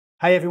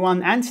Hey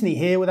everyone, Anthony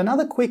here with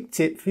another quick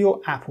tip for your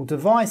Apple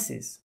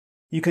devices.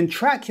 You can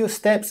track your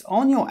steps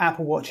on your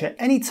Apple Watch at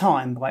any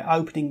time by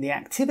opening the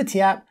Activity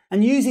app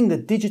and using the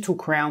digital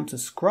crown to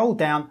scroll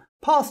down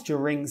past your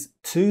rings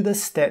to the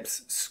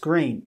Steps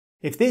screen.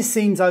 If this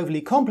seems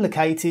overly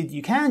complicated,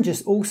 you can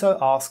just also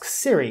ask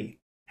Siri,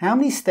 how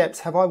many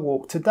steps have I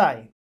walked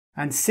today?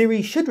 And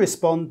Siri should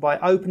respond by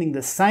opening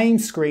the same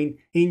screen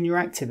in your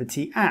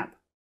Activity app.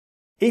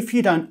 If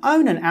you don't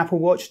own an Apple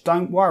Watch,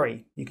 don't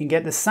worry. You can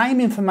get the same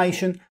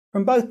information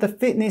from both the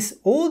Fitness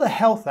or the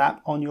Health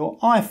app on your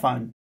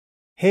iPhone.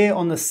 Here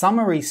on the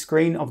summary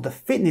screen of the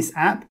Fitness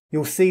app,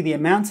 you'll see the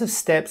amount of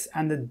steps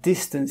and the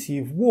distance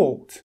you've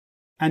walked.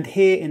 And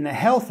here in the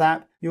Health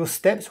app, your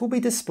steps will be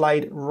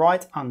displayed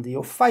right under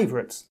your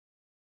favourites.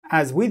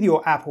 As with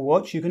your Apple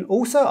Watch, you can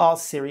also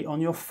ask Siri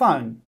on your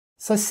phone.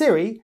 So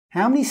Siri,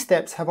 how many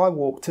steps have I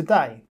walked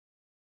today?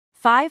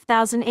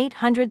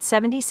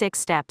 5,876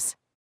 steps.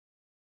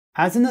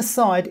 As an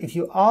aside, if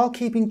you are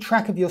keeping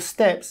track of your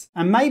steps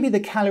and maybe the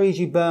calories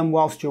you burn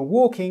whilst you're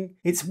walking,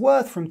 it's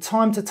worth from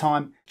time to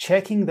time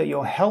checking that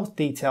your health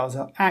details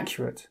are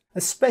accurate,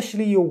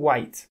 especially your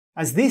weight,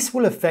 as this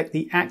will affect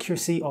the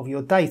accuracy of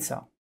your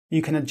data.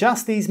 You can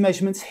adjust these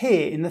measurements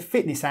here in the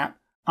Fitness app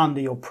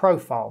under your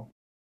profile.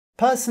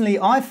 Personally,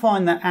 I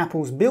find that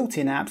Apple's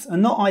built-in apps are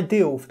not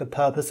ideal for the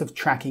purpose of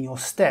tracking your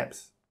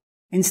steps.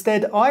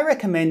 Instead, I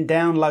recommend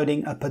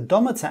downloading a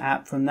pedometer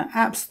app from the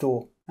App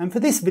Store. And for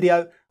this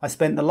video, I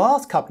spent the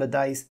last couple of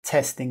days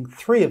testing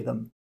 3 of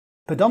them: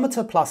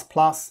 Pedometer++,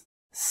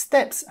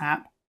 Steps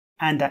app,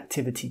 and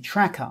Activity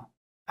Tracker.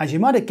 As you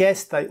might have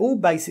guessed, they all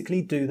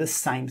basically do the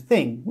same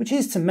thing, which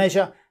is to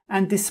measure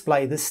and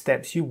display the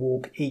steps you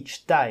walk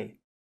each day.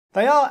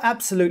 They are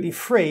absolutely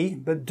free,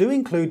 but do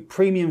include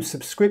premium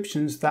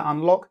subscriptions that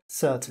unlock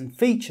certain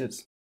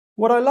features.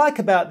 What I like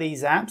about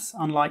these apps,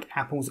 unlike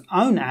Apple's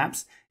own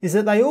apps, is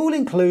that they all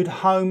include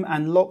home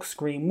and lock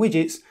screen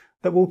widgets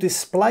that will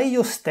display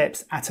your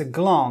steps at a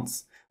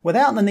glance,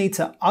 without the need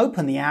to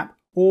open the app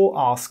or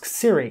ask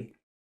Siri.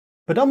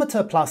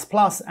 Pedometer++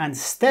 and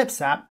Steps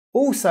app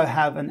also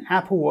have an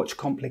Apple Watch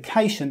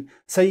complication,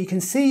 so you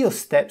can see your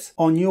steps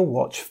on your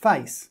watch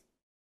face.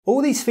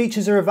 All these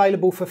features are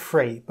available for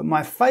free, but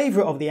my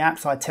favourite of the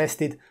apps I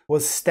tested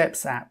was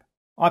Steps app.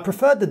 I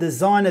preferred the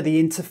design of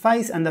the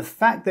interface and the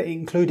fact that it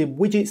included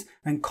widgets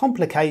and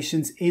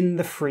complications in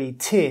the free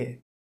tier.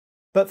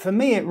 But for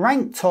me, it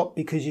ranked top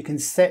because you can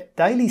set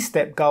daily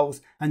step goals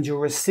and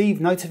you'll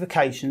receive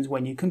notifications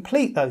when you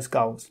complete those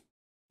goals.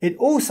 It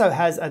also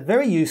has a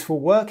very useful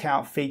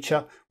workout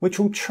feature which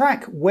will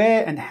track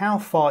where and how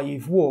far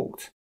you've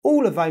walked,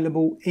 all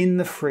available in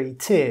the free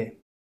tier.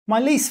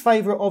 My least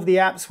favourite of the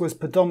apps was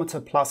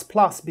Pedometer++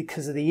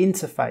 because of the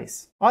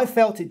interface. I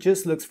felt it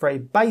just looks very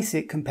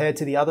basic compared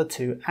to the other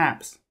 2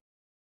 apps.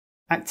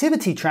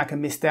 Activity Tracker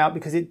missed out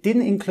because it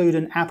didn't include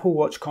an Apple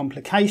Watch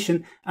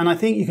complication, and I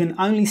think you can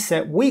only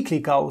set weekly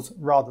goals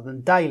rather than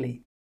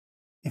daily.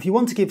 If you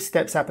want to give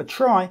Steps app a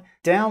try,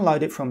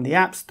 download it from the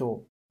App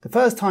Store. The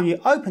first time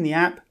you open the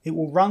app, it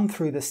will run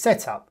through the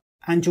setup,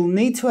 and you'll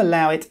need to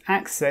allow it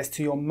access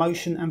to your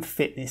motion and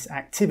fitness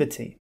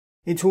activity.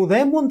 It will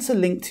then want to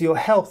link to your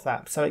Health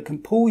app so it can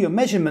pull your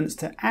measurements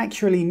to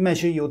accurately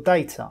measure your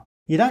data.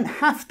 You don't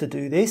have to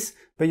do this,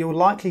 but you'll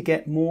likely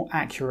get more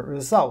accurate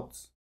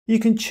results. You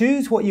can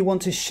choose what you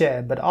want to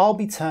share, but I'll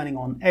be turning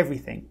on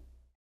everything.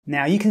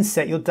 Now you can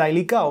set your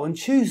daily goal and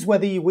choose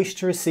whether you wish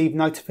to receive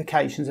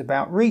notifications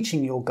about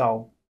reaching your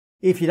goal.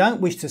 If you don't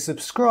wish to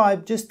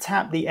subscribe, just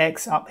tap the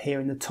X up here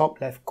in the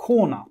top left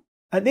corner.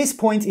 At this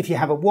point, if you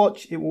have a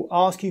watch, it will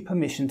ask you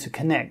permission to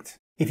connect.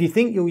 If you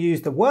think you'll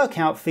use the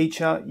workout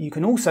feature, you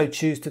can also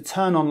choose to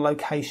turn on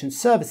location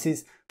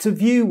services to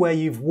view where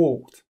you've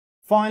walked.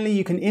 Finally,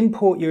 you can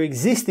import your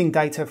existing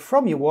data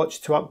from your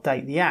watch to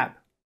update the app.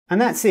 And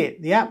that's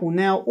it, the app will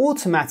now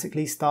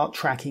automatically start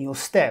tracking your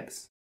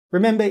steps.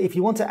 Remember, if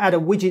you want to add a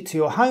widget to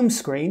your home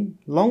screen,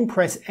 long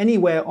press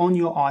anywhere on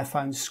your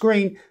iPhone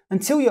screen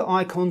until your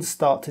icons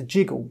start to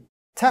jiggle.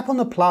 Tap on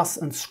the plus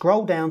and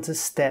scroll down to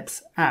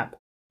Steps app.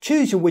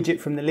 Choose your widget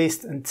from the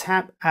list and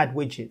tap Add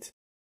Widget.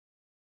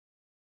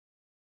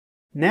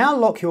 Now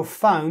lock your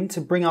phone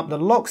to bring up the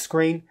lock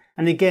screen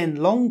and again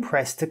long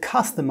press to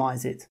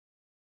customize it.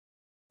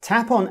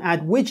 Tap on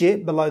Add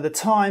Widget below the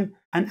time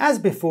and as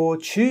before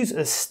choose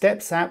a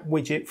Steps app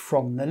widget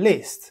from the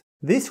list.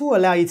 This will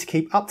allow you to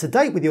keep up to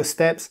date with your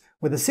steps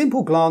with a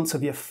simple glance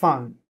of your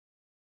phone.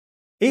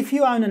 If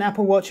you own an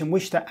Apple Watch and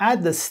wish to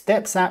add the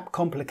Steps app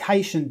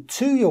complication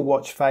to your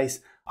watch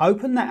face,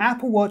 open the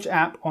Apple Watch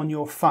app on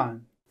your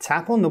phone.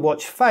 Tap on the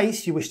watch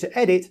face you wish to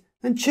edit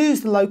and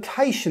choose the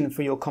location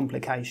for your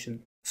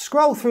complication.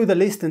 Scroll through the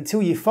list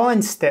until you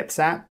find Steps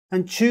app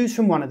and choose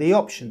from one of the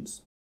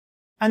options.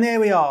 And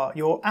there we are,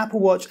 your Apple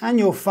Watch and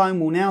your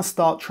phone will now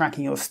start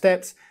tracking your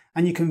steps,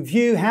 and you can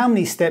view how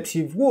many steps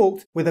you've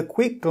walked with a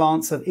quick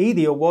glance of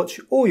either your watch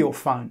or your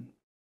phone.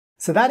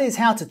 So that is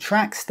how to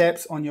track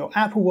steps on your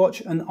Apple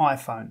Watch and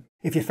iPhone.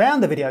 If you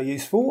found the video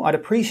useful, I'd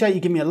appreciate you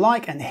giving me a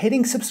like and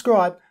hitting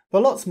subscribe for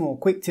lots more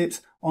quick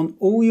tips on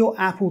all your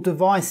Apple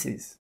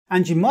devices.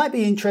 And you might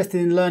be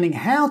interested in learning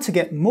how to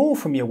get more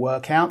from your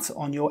workouts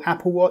on your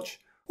Apple Watch,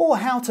 or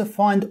how to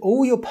find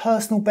all your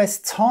personal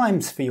best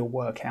times for your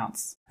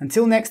workouts.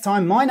 Until next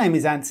time, my name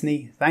is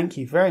Anthony. Thank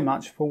you very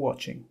much for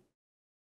watching.